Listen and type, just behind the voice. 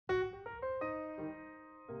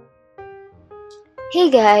Hey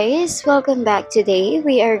guys, welcome back. Today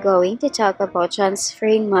we are going to talk about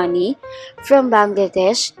transferring money from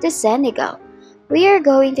Bangladesh to Senegal. We are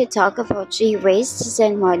going to talk about 3 ways to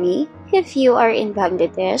send money if you are in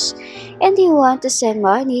Bangladesh and you want to send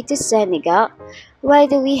money to Senegal. Why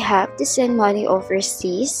do we have to send money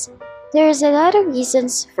overseas? There's a lot of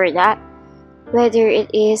reasons for that. Whether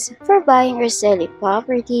it is for buying or selling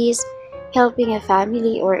properties, helping a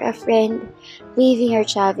family or a friend, living or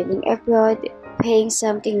traveling abroad, paying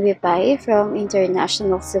something we buy from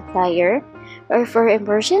international supplier, or for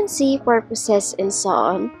emergency purposes and so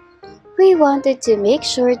on, we wanted to make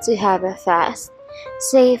sure to have a fast,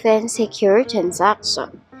 safe and secure transaction.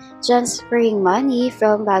 Transferring money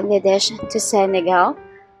from Bangladesh to Senegal,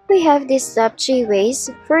 we have these top 3 ways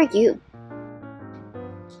for you.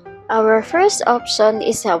 Our first option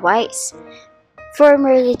is a WISE.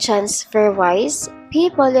 Formerly TransferWise,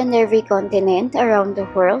 people on every continent around the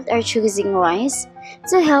world are choosing WISE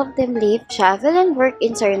to help them live, travel, and work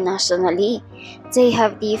internationally. They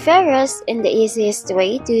have the fairest and the easiest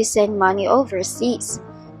way to send money overseas.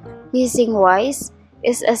 Using WISE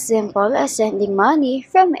is as simple as sending money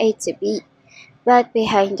from A to B. But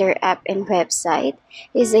behind their app and website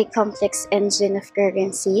is a complex engine of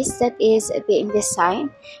currencies that is being designed,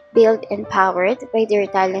 built, and powered by their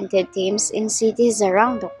talented teams in cities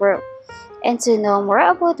around the world. And to know more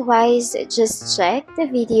about WISE, just check the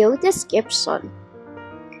video description.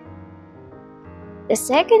 The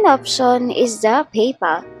second option is the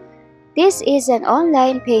PayPal. This is an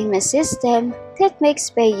online payment system that makes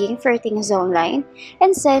paying for things online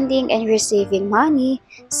and sending and receiving money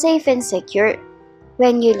safe and secure.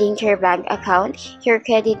 When you link your bank account, your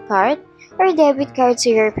credit card, or debit card to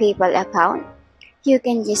your PayPal account, you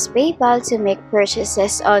can use PayPal to make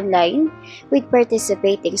purchases online with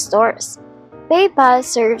participating stores. PayPal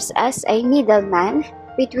serves as a middleman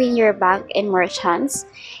between your bank and merchants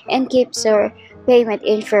and keeps your payment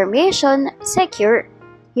information secure.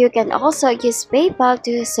 You can also use PayPal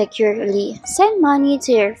to securely send money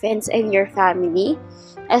to your friends and your family,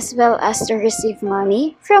 as well as to receive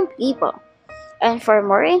money from people. And for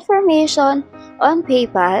more information on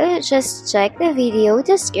PayPal, just check the video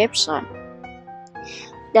description.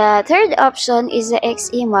 The third option is the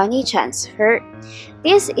XE Money Transfer.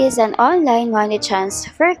 This is an online money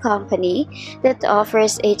transfer company that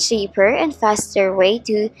offers a cheaper and faster way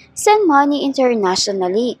to send money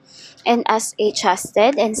internationally. And as a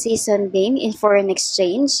trusted and seasoned name in foreign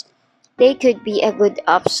exchange, they could be a good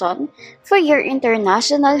option for your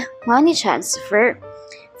international money transfer.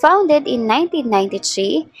 Founded in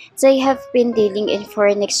 1993, they have been dealing in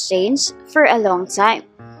foreign exchange for a long time.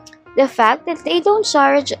 The fact that they don't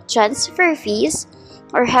charge transfer fees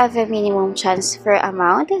or have a minimum transfer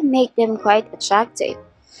amount make them quite attractive.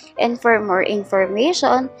 And for more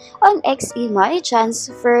information on XE Money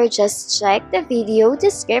Transfer, just check the video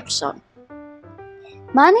description.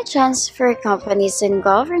 Money transfer companies and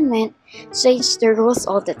government change the rules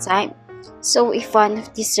all the time. So if one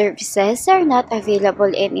of these services are not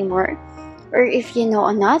available anymore, or if you know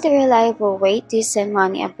another reliable way to send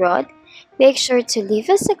money abroad, make sure to leave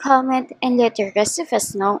us a comment and let the rest of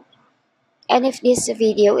us know. And if this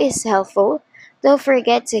video is helpful, don't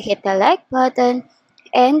forget to hit the like button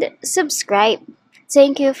and subscribe.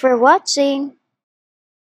 Thank you for watching.